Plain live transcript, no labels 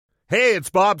Hey, it's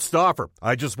Bob Stauffer.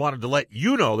 I just wanted to let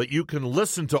you know that you can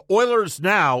listen to Oilers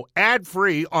Now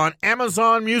ad-free on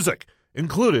Amazon Music,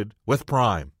 included with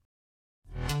Prime.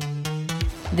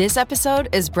 This episode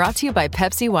is brought to you by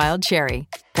Pepsi Wild Cherry.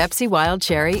 Pepsi Wild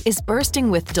Cherry is bursting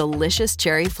with delicious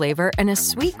cherry flavor and a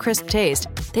sweet, crisp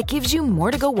taste that gives you more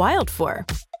to go wild for.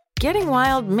 Getting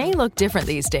wild may look different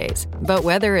these days, but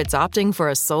whether it's opting for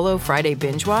a solo Friday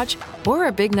binge watch or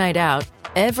a big night out,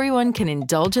 everyone can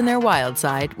indulge in their wild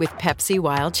side with Pepsi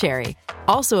Wild Cherry.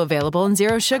 Also available in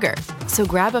Zero Sugar. So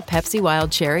grab a Pepsi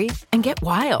Wild Cherry and get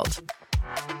wild.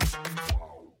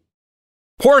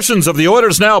 Portions of the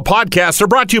Oilers Now podcast are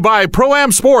brought to you by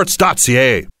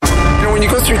ProAmSports.ca. You know, when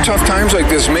you go through tough times like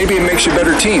this, maybe it makes you a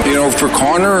better team. You know, for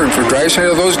Connor and for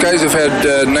Draisaitl, those guys have had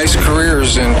nice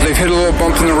careers, and they've hit a little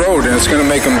bump in the road, and it's going to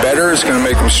make them better, it's going to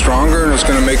make them stronger, and it's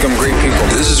going to make them great people.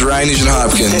 This is Ryan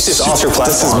Nugent-Hopkins. This is Oscar Platform.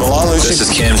 This is Milan Lucic. This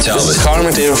is Cam Talbot. This is Connor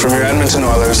McDavid from your Edmonton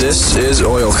Oilers. This is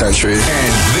Oil Country.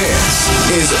 And this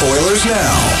is Oilers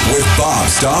Now with Bob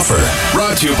Stauffer.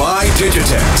 Brought to you by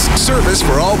Digitex. Service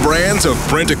for all brands of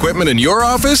print equipment in your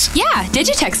office? Yeah,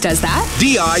 Digitex does that.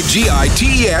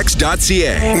 digitex.ca.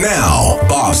 Now,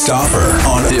 Bob Stauffer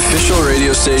on the official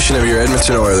radio station of your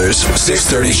Edmonton Oilers.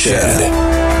 630 CHED.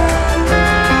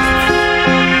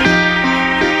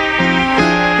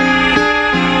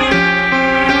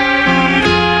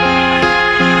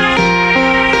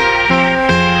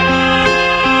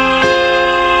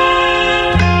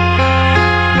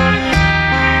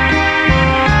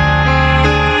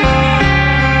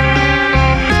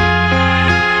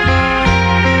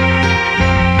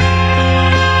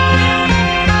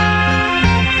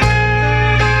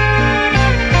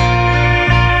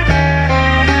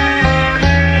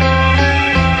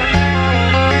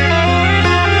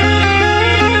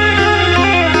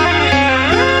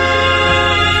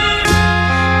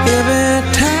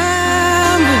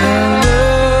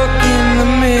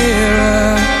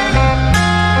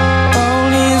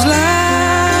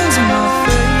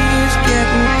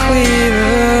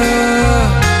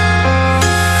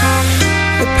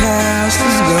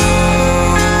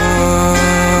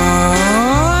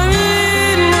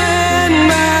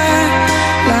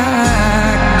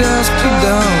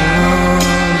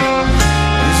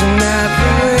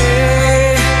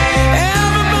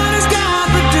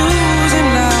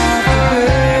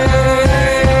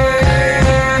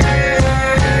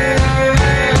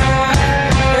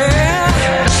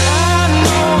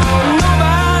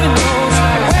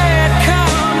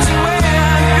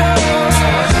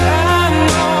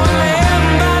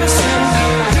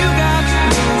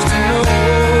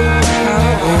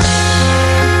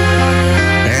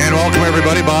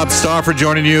 For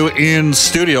joining you in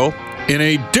studio, in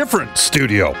a different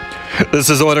studio.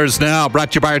 This is Oilers Now,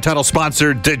 brought to you by our title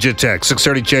sponsor, Digitex.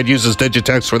 630 CHED uses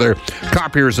Digitex for their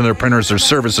copiers and their printers. Their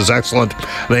service is excellent.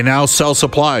 They now sell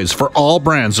supplies for all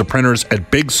brands of printers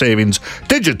at big savings.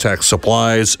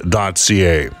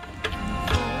 DigitexSupplies.ca.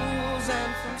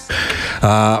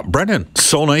 Brendan,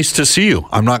 so nice to see you.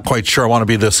 I'm not quite sure I want to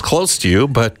be this close to you,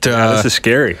 but this is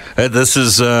scary. This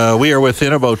is we are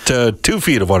within about 2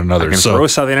 feet of one another. I can throw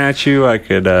something at you. I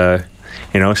could,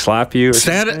 slap you.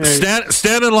 Stand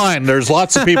in line. There's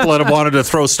lots of people that have wanted to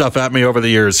throw stuff at me over the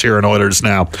years here in Oilers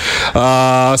Now.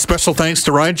 Special thanks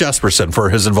to Ryan Jesperson for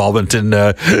his involvement in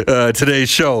today's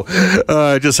show.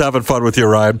 Just having fun with you,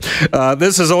 Ryan.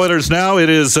 This is Oilers Now. It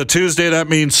is a Tuesday. That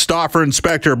means Stauffer and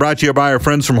Spector, brought to you by our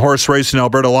friends from Horse Racing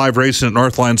Alberta, live racing at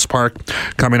Northlands Park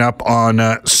coming up on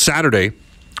Saturday,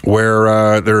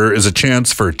 where there is a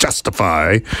chance for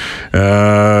Justify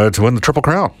to win the Triple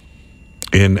Crown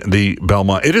in the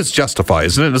Belmont. It is Justify,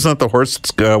 isn't it? Isn't that the horse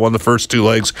that's won the first 2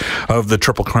 legs of the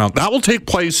Triple Crown? That will take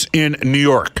place in New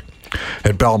York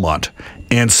at Belmont.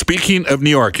 And speaking of New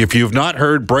York, if you've not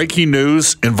heard breaking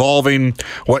news involving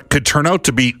what could turn out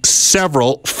to be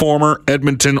several former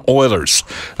Edmonton Oilers,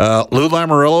 Lou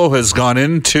Lamoriello has gone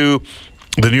into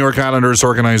the New York Islanders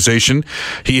organization.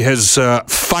 He has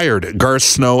fired Garth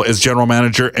Snow as general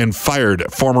manager and fired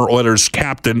former Oilers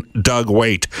captain Doug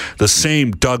Weight, the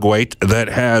same Doug Weight that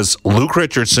has Luke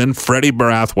Richardson, Freddie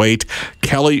Brathwaite,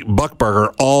 Kelly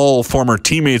Buchberger, all former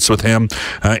teammates with him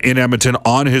in Edmonton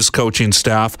on his coaching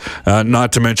staff,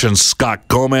 not to mention Scott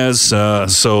Gomez.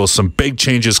 So some big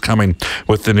changes coming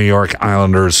with the New York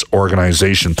Islanders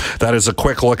organization. That is a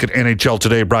quick look at NHL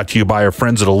Today, brought to you by our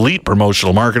friends at Elite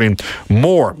Promotional Marketing.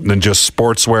 more than just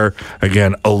sportswear.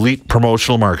 Again, elite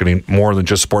promotional marketing, more than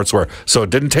just sportswear. So it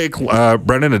didn't take,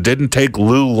 Brendan, it didn't take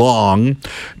Lou long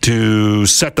to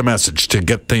set the message, to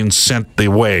get things sent the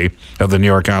way of the New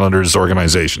York Islanders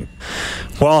organization.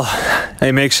 Well,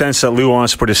 it makes sense that Lou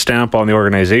wants to put his stamp on the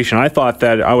organization. I thought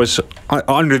that I was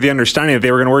under the understanding that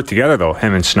they were going to work together, though,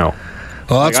 him and Snow.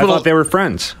 Well, I thought they were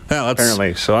friends,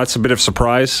 apparently. So that's a bit of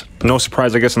surprise. No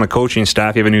surprise, I guess, on the coaching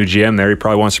staff. You have a new GM there. He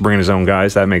probably wants to bring in his own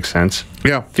guys. That makes sense.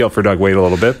 Yeah. Feel for Doug Wade a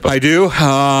little bit. But. I do.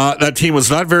 That team was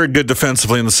not very good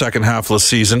defensively in the second half of the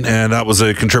season, and that was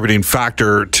a contributing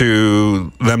factor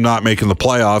to them not making the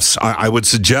playoffs. I would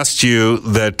suggest to you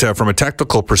that from a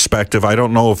technical perspective, I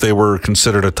don't know if they were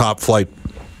considered a top-flight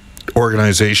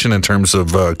organization in terms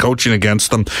of coaching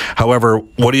against them. However,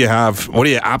 what do you have? What do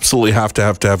you absolutely have to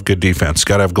have good defense?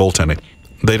 Got to have goaltending.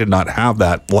 They did not have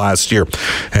that last year,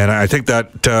 and I think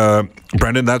that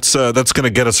Brendan, that's going to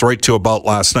get us right to about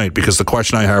last night, because the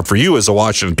question I have for you as a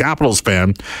Washington Capitals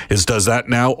fan is, does that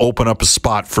now open up a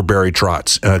spot for Barry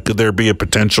Trotz? Could there be a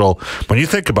potential, when you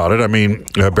think about it? I mean,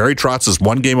 Barry Trotz is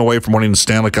one game away from winning the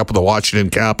Stanley Cup with the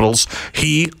Washington Capitals.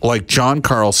 He, like John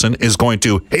Carlson, is going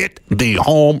to hit the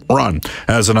home run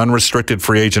as an unrestricted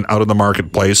free agent out of the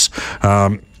marketplace.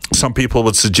 Some people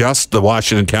would suggest the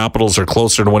Washington Capitals are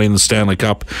closer to winning the Stanley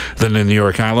Cup than the New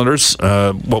York Islanders.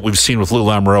 What we've seen with Lou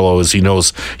Lamoriello is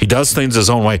he does things his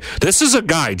own way. This is a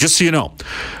guy, just so you know,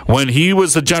 when he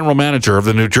was the general manager of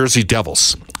the New Jersey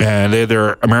Devils, and they're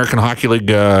their American Hockey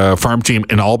League farm team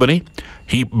in Albany,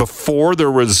 before there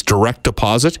was direct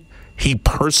deposit, he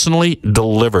personally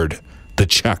delivered the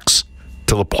checks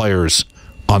to the players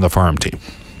on the farm team.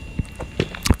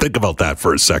 Think about that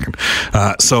for a second.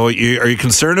 So are you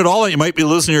concerned at all that you might be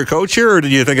losing your coach here, or do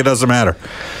you think it doesn't matter?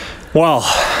 Well,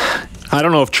 I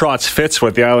don't know if Trotz fits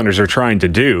what the Islanders are trying to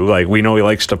do. Like, we know he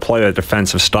likes to play that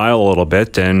defensive style a little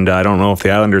bit, and I don't know if the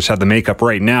Islanders have the makeup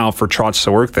right now for Trotz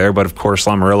to work there, but of course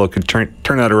Lamoriello could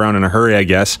turn that around in a hurry, I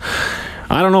guess.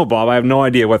 I don't know, Bob. I have no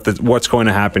idea what's going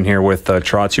to happen here with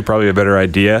Trotz. You probably have a better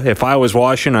idea. If I was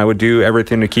Washington, I would do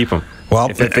everything to keep him. Well,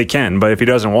 if they can. But if he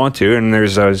doesn't want to, and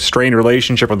there's a strained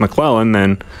relationship with McClellan,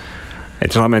 then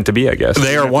it's not meant to be, I guess.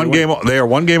 They are one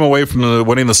game away from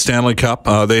winning the Stanley Cup.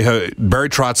 Barry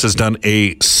Trotz has done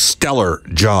a stellar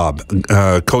job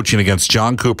coaching against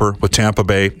John Cooper with Tampa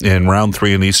Bay in round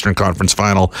 3 in the Eastern Conference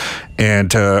Final.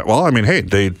 And,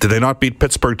 did they not beat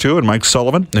Pittsburgh too and Mike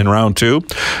Sullivan in round 2?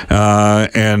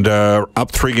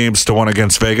 Up 3-1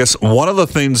 against Vegas. One of the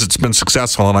things that's been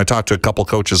successful, and I talked to a couple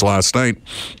coaches last night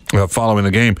following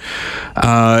the game,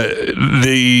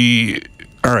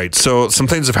 all right, so some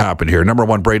things have happened here. Number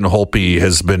one, Braden Holtby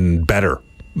has been better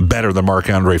than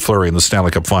Marc-Andre Fleury in the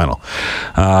Stanley Cup Final.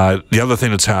 The other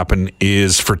thing that's happened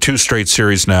is, for 2 straight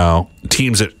series now,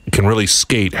 teams that can really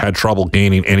skate had trouble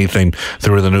gaining anything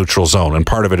through the neutral zone. And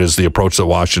part of it is the approach that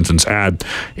Washington's had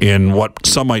in what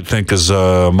some might think is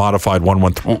a modified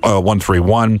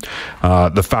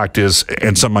 1-3-1. The fact is,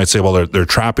 and some might say, well, they're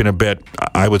trapping a bit.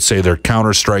 I would say they're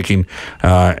counter-striking.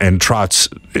 And Trotz,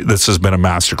 this has been a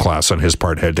masterclass on his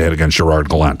part head-to-head against Gerard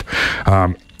Gallant.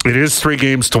 It is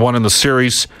 3-1 in the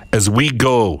series. As we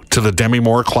go to the Demi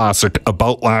Moore Classic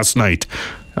about last night,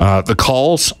 the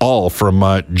calls all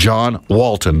from John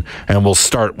Walton, and we'll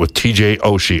start with TJ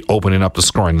Oshie opening up the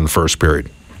scoring in the first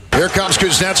period. Here comes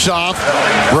Kuznetsov,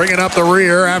 bringing up the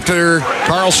rear after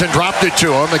Carlson dropped it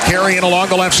to him. The carry in along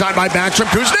the left side by Backstrom.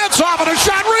 Kuznetsov and a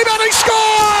shot, rebounding,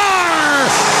 score!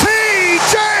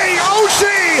 TJ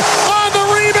Oshie on the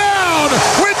rebound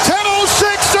with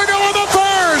 10:06 to go in the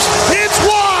first. It's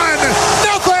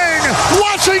 1-0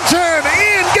 Washington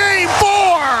in Game 4.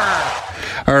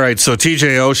 All right, so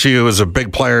TJ Oshie, who was a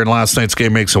big player in last night's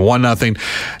game, makes it 1-0.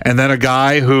 And then a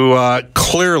guy who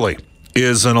clearly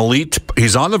is an elite.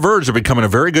 He's on the verge of becoming a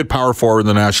very good power forward in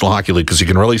the National Hockey League because he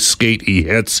can really skate, he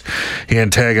hits, he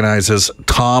antagonizes.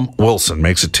 Tom Wilson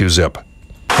makes it 2-0.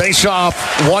 Face off,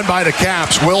 won by the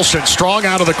Caps. Wilson strong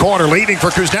out of the corner, leading for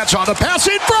Kuznetsov. The pass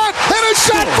in front, and a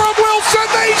shot from Wilson.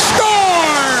 They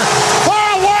score!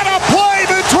 Oh, what a play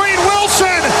between Wilson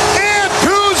and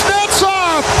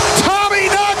Kuznetsov. Tommy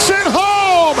knocks it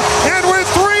home, and with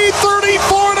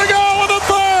 3:34 to go in the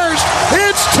first,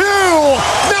 it's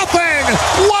 2-0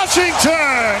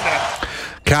 Washington.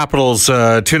 Capitals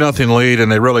 2-0 lead, and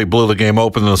they really blew the game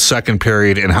open in the second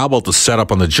period. And how about the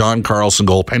setup on the John Carlson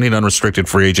goal, pending unrestricted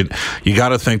free agent? You got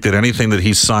to think that anything that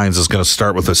he signs is going to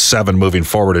start with a 7 moving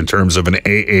forward in terms of an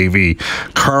AAV.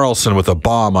 Carlson with a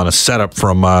bomb on a setup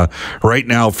from, right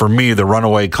now, for me, the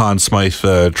runaway Conn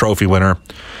Smythe Trophy winner.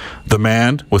 The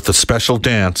man with the special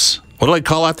dance. What do I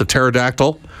call that? The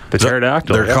pterodactyl? The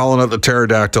pterodactyl. They're calling it the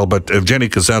pterodactyl, but Evgeny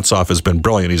Kuznetsov has been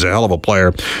brilliant. He's a hell of a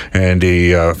player, and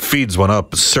he serves one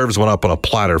up on a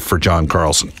platter for John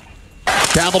Carlson.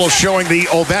 Capitals showing the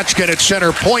Ovechkin at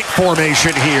center point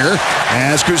formation here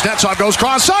as Kuznetsov goes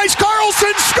cross ice.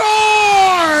 Carlson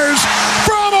scores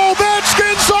from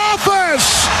Ovechkin's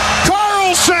office.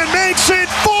 Carlson makes it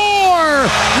 4-0.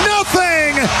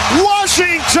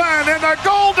 Washington and the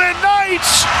Golden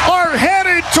Knights are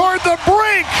headed toward the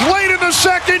brink late in the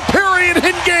second period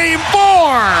in Game 4.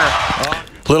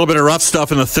 A little bit of rough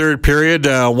stuff in the third period.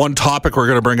 One topic we're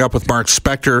going to bring up with Mark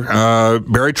Spector.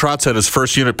 Barry Trotz had his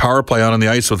first unit power play on the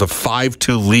ice with a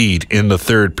 5-2 lead in the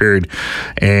third period,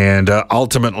 and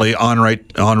ultimately en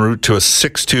route to a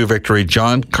 6-2 victory.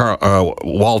 John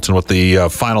Walton with the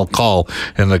final call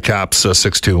in the Caps'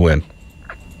 6-2 win.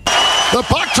 The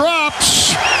puck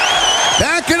drops.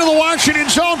 Back into the Washington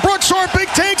zone. Brooks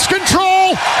Orpik takes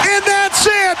control, and that's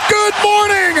it. Good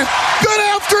morning, good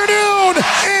afternoon,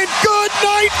 and good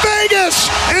night, Vegas.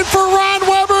 And for Ron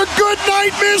Weber, good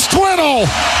night, Miss Twiddle.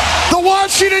 The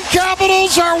Washington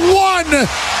Capitals are one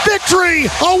victory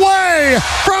away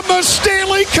from the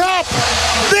Stanley Cup.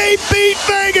 They beat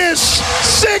Vegas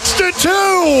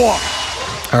 6-2.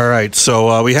 All right,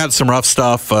 so we had some rough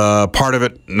stuff. Part of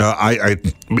it,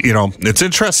 it's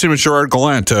interesting with Gerard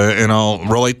Gallant, and I'll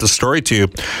relate the story to you.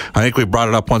 I think we brought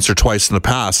it up once or twice in the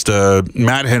past.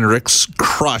 Matt Hendricks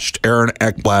crushed Aaron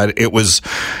Ekblad. It was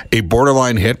a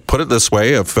borderline hit. Put it this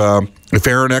way, if Aaron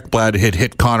Ekblad had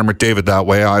hit Connor McDavid that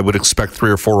way, I would expect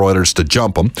 3 or 4 Oilers to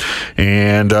jump him.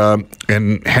 And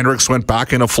Hendricks went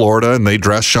back into Florida, and they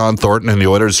dressed Sean Thornton, and the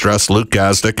Oilers dressed Luke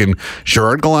Gazdic, and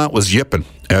Gerard Gallant was yipping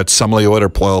at some of the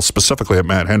Oilers players, specifically at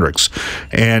Matt Hendricks.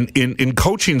 And in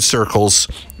coaching circles,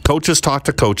 coaches talk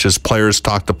to coaches, players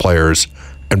talk to players,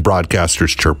 and broadcasters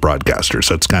chirp broadcasters.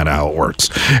 That's kind of how it works.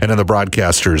 And in the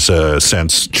broadcasters'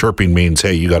 sense, chirping means,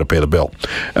 hey, you got to pay the bill.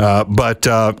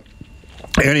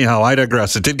 Anyhow, I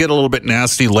digress. It did get a little bit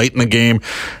nasty late in the game.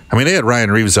 I mean, they had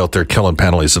Ryan Reeves out there killing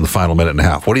penalties in the final minute and a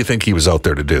half. What do you think he was out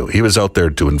there to do? He was out there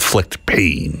to inflict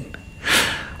pain.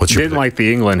 Didn't like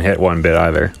the England hit one bit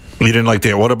either. You didn't like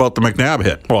that. What about the McNabb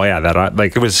hit? Well, yeah,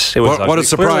 it was. What a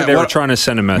surprise! Clearly they were trying to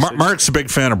send a message. Mark's a big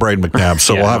fan of Braden McNabb,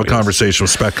 so we'll have a conversation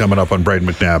with Speck coming up on Braden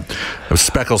McNabb.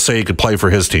 Speck will say he could play for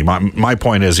his team. My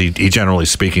point is, he generally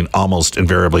speaking, almost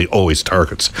invariably always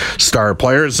targets star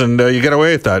players, and you get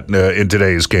away with that in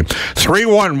today's game.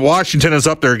 3-1, Washington is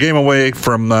up there, a game away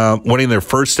from winning their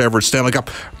first ever Stanley Cup.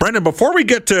 Brendan, before we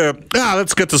get to,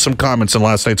 let's get to some comments in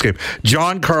last night's game.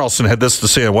 John Carlson had this to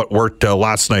say on what worked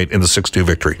last night in the 6-2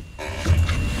 victory.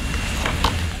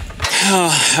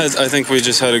 I think we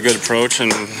just had a good approach,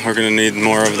 and we're going to need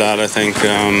more of that. I think,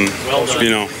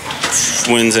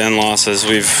 wins and losses,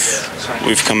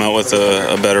 we've come out with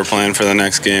a better plan for the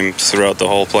next game throughout the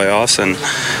whole playoffs, and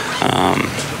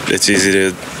it's easy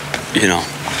to,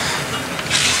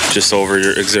 just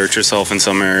exert yourself in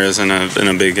some areas in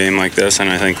a big game like this. And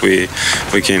I think we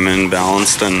came in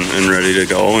balanced and ready to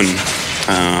go, and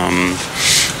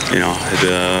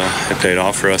it paid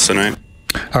off for us tonight.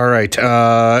 All right.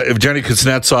 Evgeny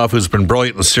Kuznetsov, who's been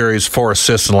brilliant in the series, 4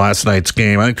 assists in last night's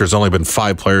game. I think there's only been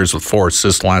 5 players with 4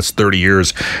 assists in the last 30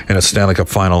 years in a Stanley Cup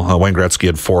final. Wayne Gretzky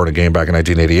had 4 in a game back in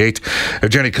 1988.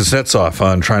 Evgeny Kuznetsov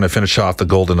on trying to finish off the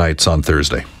Golden Knights on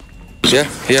Thursday. Yeah.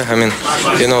 I mean,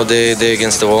 they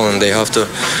against the wall, and they have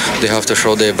to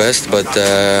show their best. But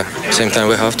same time,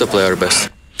 we have to play our best.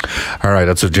 All right.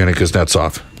 That's Evgeny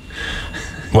Kuznetsov.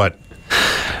 What?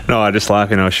 No, I just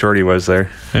laughing how short he was there.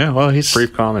 Yeah, well, he's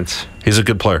brief comments. He's a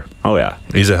good player. Oh yeah,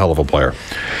 he's a hell of a player.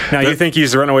 Now, you think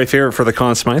he's the runaway favorite for the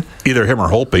Conn Smythe? Either him or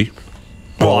Holtby.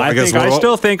 Well, I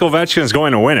still think Ovechkin's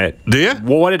going to win it. Do you?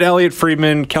 Well, what did Elliot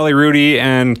Friedman, Kelly Rudy,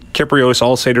 and Kyprios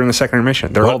all say during the second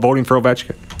intermission? They're all voting for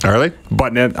Ovechkin. Are they?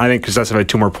 But I think Kuznetsov had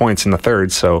 2 more points in the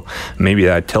third, so maybe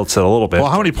that tilts it a little bit.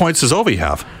 Well, how many points does Ovi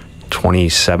have?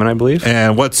 27, I believe.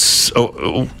 And what's...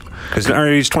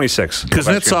 he's 26.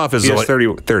 Kuznetsov is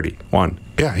 31.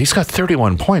 Yeah, he's got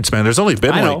 31 points, man. There's only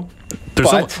been I know.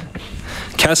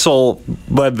 Kessel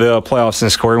led the playoffs in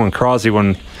scoring when Crosby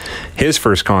won his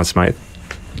first Conn Smythe.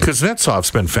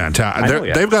 Kuznetsov's been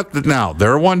fantastic. They've got they're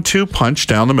 1-2 punch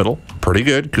down the middle. Pretty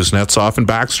good. Kuznetsov and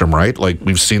Backstrom, right? Like,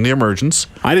 we've seen the emergence.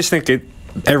 I just think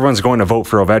everyone's going to vote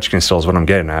for Ovechkin still is what I'm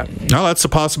getting at. No, that's a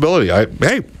possibility.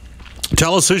 Hey,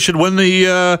 tell us who should win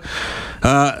the,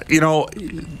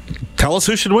 tell us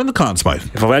who should win the Conn Smythe.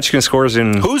 If Ovechkin scores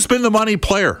in... Who's been the money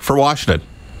player for Washington?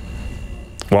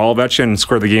 Well, Ovechkin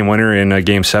scored the game winner in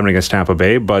Game 7 against Tampa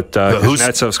Bay, but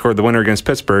Kuznetsov scored the winner against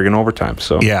Pittsburgh in overtime.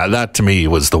 So yeah, that to me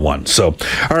was the one. So,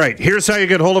 all right, here's how you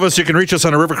get hold of us. You can reach us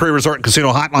on a River Cree Resort and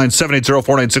Casino hotline,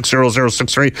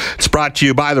 780-496-0063. It's brought to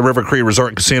you by the River Cree Resort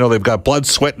and Casino. They've got Blood,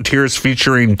 Sweat, and Tears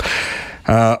featuring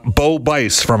Bo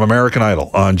Bice from American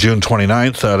Idol on June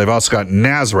 29th. They've also got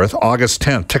Nazareth August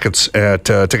 10th. Tickets at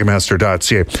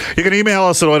Ticketmaster.ca. You can email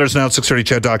us at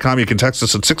OilersNow@630ched.com. You can text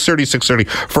us at 630-630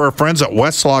 for our friends at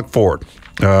Westlock Ford.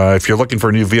 If you're looking for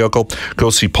a new vehicle,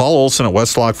 go see Paul Olson at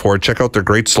Westlock Ford. Check out their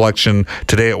great selection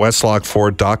today at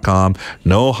westlockford.com.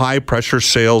 No high-pressure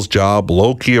sales job,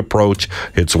 low-key approach.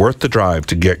 It's worth the drive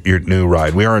to get your new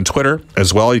ride. We are on Twitter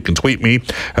as well. You can tweet me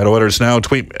at Oilers Now,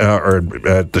 or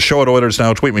at the show at Oilers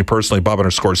Now. Tweet me personally,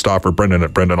 Bob_Stauffer, Brendan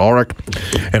at Brendan Ulrich.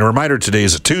 And a reminder, today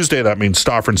is a Tuesday. That means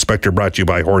Stauffer Inspector brought to you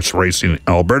by Horse Racing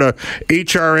Alberta.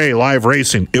 HRA Live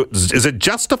Racing. Is it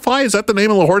Justify? Is that the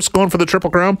name of the horse going for the Triple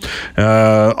Crown?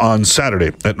 On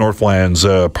Saturday at Northlands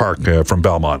Park from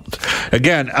Belmont.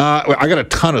 Again, I got a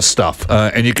ton of stuff,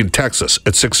 and you can text us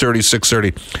at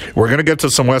 630-630. We're going to get to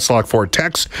some Westlock Ford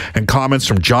texts and comments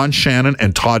from John Shannon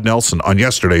and Todd Nelson on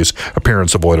yesterday's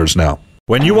appearance of Oilers Now.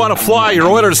 When you want to fly your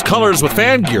Oilers colors with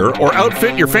fan gear or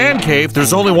outfit your fan cave,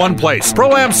 there's only one place.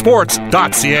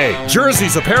 ProAmSports.ca.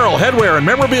 Jerseys, apparel, headwear, and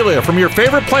memorabilia from your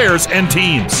favorite players and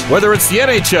teams. Whether it's the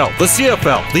NHL, the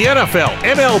CFL, the NFL,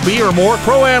 MLB, or more,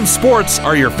 Pro-Am Sports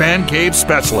are your fan cave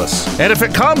specialists. And if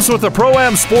it comes with a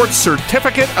Pro-Am Sports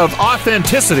Certificate of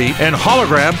Authenticity and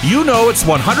hologram, you know it's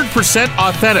 100%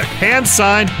 authentic,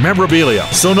 hand-signed memorabilia.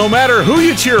 So no matter who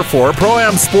you cheer for,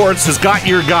 Pro-Am Sports has got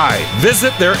your guy.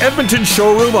 Visit their Edmonton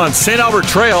showroom on St. Albert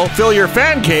Trail. Fill your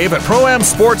fan cave at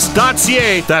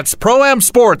ProAmSports.ca. That's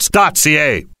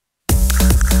ProAmSports.ca.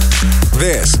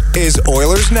 This is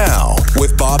Oilers Now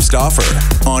with Bob Stauffer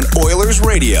on Oilers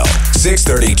Radio,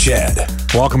 630 CHED.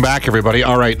 Welcome back, everybody.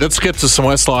 All right, let's get to some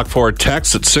Westlock Ford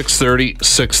texts at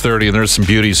 630, and there's some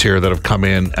beauties here that have come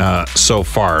in so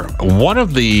far. One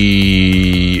of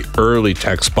the early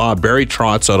texts, Bob, Barry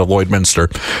Trotz out of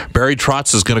Lloydminster. Barry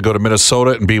Trotz is going to go to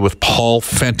Minnesota and be with Paul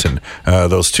Fenton.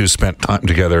 Those two spent time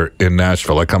together in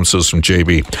Nashville. That comes to us from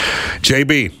JB.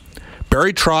 JB,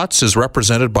 Barry Trotz is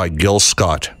represented by Gil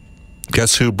Scott.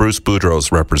 Guess who Bruce Boudreau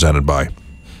is represented by?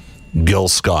 Gil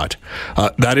Scott.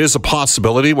 That is a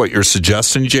possibility, what you're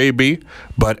suggesting, JB,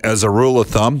 but as a rule of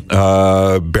thumb,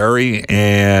 Barry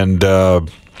and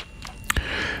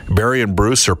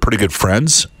Bruce are pretty good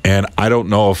friends, and I don't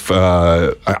know if,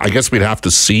 I guess we'd have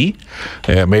to see,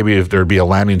 maybe if there'd be a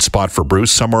landing spot for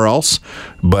Bruce somewhere else,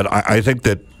 but I think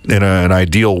that in an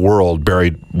ideal world,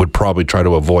 Barry would probably try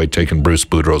to avoid taking Bruce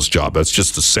Boudreau's job. That's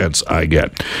just the sense I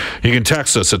get. You can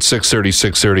text us at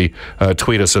 630,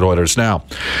 tweet us at Oilers Now.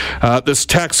 This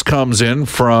text comes in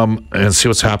from, and see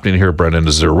what's happening here, Brendan,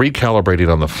 is they're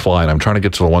recalibrating on the fly, and I'm trying to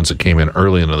get to the ones that came in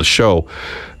early into the show.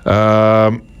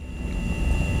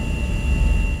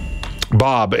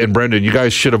 Bob and Brendan, you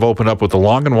guys should have opened up with the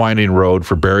long and winding road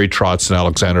for Barry Trotz and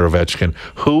Alexander Ovechkin.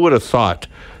 Who would have thought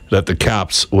that the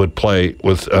Caps would play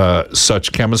with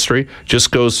such chemistry?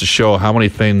 Just goes to show how many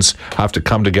things have to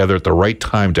come together at the right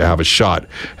time to have a shot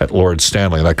at Lord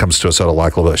Stanley. That comes to us out of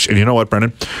Lac-La-Biche. And you know what,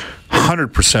 Brendan?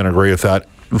 100% agree with that.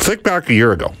 Think back a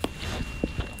year ago.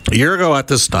 A year ago at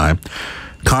this time,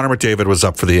 Connor McDavid was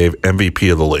up for the MVP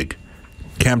of the league.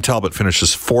 Cam Talbot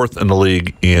finishes fourth in the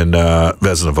league in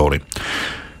Vezina voting.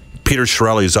 Peter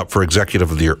Chiarelli is up for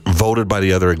Executive of the Year, voted by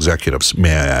the other executives,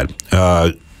 may I add.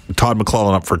 Todd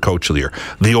McLellan up for Coach of the Year.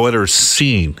 The Oilers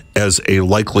seen as a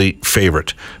likely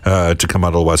favorite to come out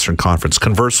of the Western Conference.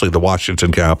 Conversely, the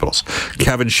Washington Capitals.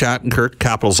 Kevin Shattenkirk,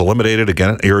 Capitals eliminated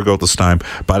again a year ago at this time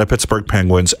by the Pittsburgh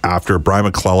Penguins after Brian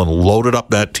McClellan loaded up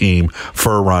that team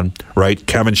for a run, right?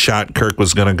 Kevin Shattenkirk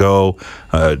was going to go.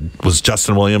 Was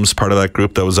Justin Williams part of that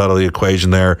group that was out of the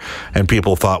equation there? And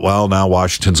people thought, well, now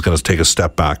Washington's going to take a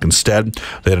step back. Instead,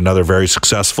 they had another very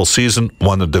successful season,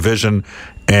 won the division,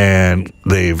 and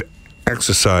they've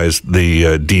exercised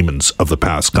the demons of the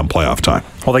past come playoff time.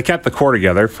 Well, they kept the core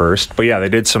together first, but yeah, they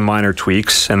did some minor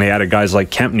tweaks, and they added guys like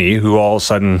Kempny, who all of a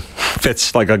sudden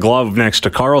fits like a glove next to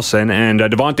Karlsson, and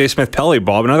Devontae Smith-Pelly,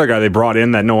 Bob, another guy they brought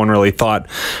in that no one really thought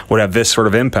would have this sort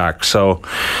of impact. So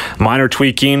minor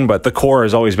tweaking, but the core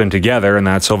has always been together, and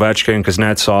that's Ovechkin,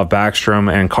 Kuznetsov,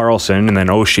 Backstrom, and Karlsson, and then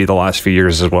Oshie the last few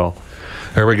years as well.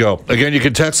 There we go. Again, you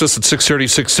can text us at 630.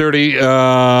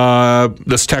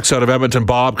 This text out of Edmonton.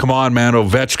 Bob, come on, man.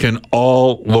 Ovechkin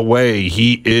all the way.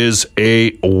 He is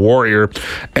a warrior.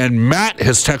 And Matt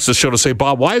has texted the show to say,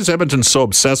 Bob, why is Edmonton so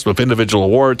obsessed with individual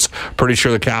awards? Pretty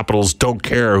sure the Capitals don't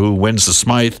care who wins the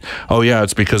Smythe. Oh, yeah,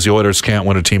 it's because the Oilers can't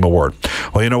win a team award.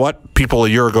 Well, you know what? People a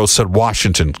year ago said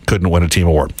Washington couldn't win a team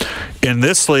award. In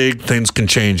this league, things can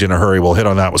change in a hurry. We'll hit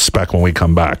on that with Spec when we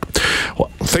come back.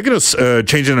 Well, thinking of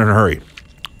changing in a hurry.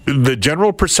 The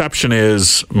general perception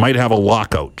is might have a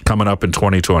lockout coming up in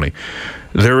 2020.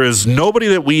 There is nobody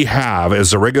that we have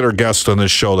as a regular guest on this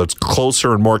show that's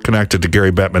closer and more connected to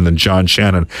Gary Bettman than John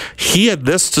Shannon. He had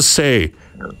this to say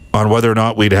on whether or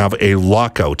not we'd have a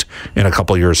lockout in a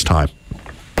couple of years' time.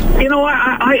 You know,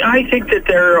 I think that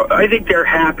they're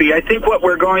happy. I think what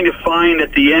we're going to find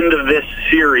at the end of this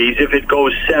series, if it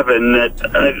goes 7, that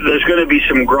there's going to be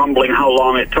some grumbling how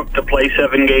long it took to play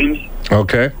 7 games.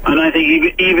 Okay. And I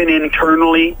think even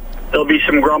internally, there'll be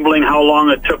some grumbling how long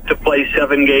it took to play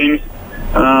 7 games.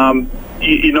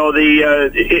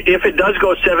 If it does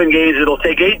go 7 games, it'll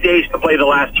take 8 days to play the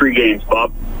last 3 games,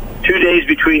 Bob. 2 days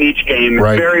between each game.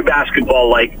 Right. Very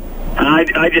basketball-like. And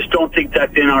I just don't think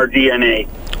that's in our DNA.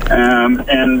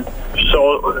 And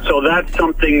so that's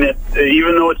something that,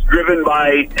 even though it's driven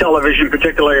by television,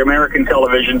 particularly American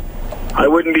television, I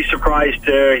wouldn't be surprised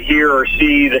to hear or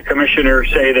see the commissioner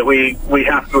say that we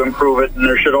have to improve it, and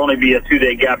there should only be a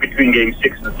 2-day gap between games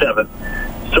 6 and 7.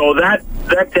 So that's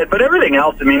it. But everything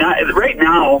else, I mean, right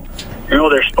now, you know,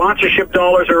 their sponsorship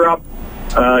dollars are up,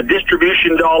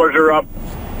 distribution dollars are up.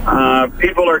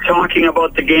 People are talking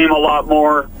about the game a lot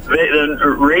more.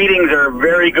 The ratings are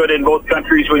very good in both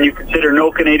countries. When you consider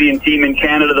no Canadian team in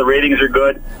Canada, the ratings are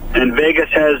good, and Vegas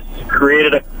has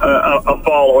created a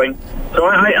following. So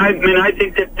I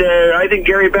think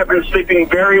Gary Bettman's sleeping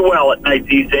very well at night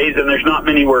these days, and there's not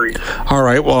many worries. All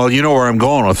right. Well, you know where I'm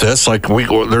going with this.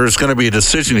 There's going to be a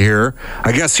decision here.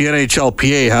 I guess the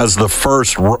NHLPA has the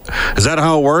first. Is that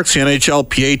how it works? The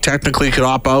NHLPA technically could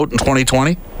opt out in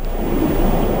 2020.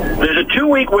 There's a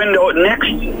 2-week window next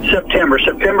September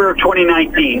of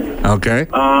 2019. Okay.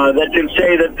 That can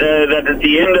say that at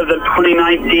the end of the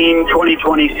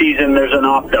 2019-2020 season, there's an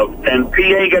opt-out. And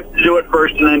PA gets to do it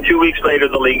first, and then 2 weeks later,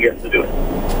 the league gets to do it.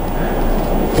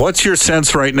 What's your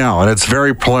sense right now? And it's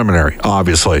very preliminary,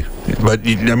 obviously. But,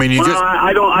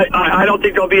 I don't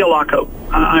think there'll be a lockout.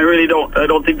 I really don't. I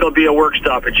don't think there'll be a work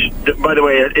stoppage. By the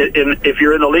way, if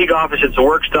you're in the league office, it's a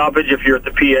work stoppage. If you're at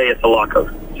the PA, it's a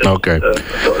lockout. Okay.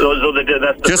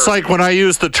 Just like when I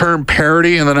used the term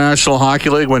parity in the National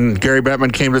Hockey League when Gary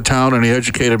Bettman came to town and he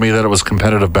educated me that it was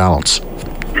competitive balance.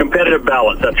 Competitive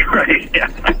balance, that's right. Yeah.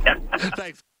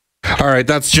 Thanks. All right,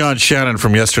 that's John Shannon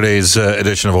from yesterday's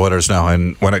edition of Oilers Now.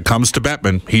 And when it comes to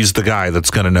Bettman, he's the guy that's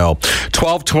going to know.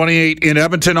 12:28 in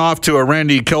Edmonton, off to a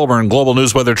Randy Kilburn Global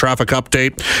News Weather Traffic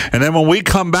Update. And then when we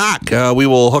come back, we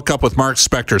will hook up with Mark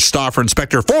Spector, Stauffer and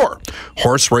Spector for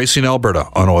Horse Racing Alberta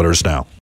on Oilers Now.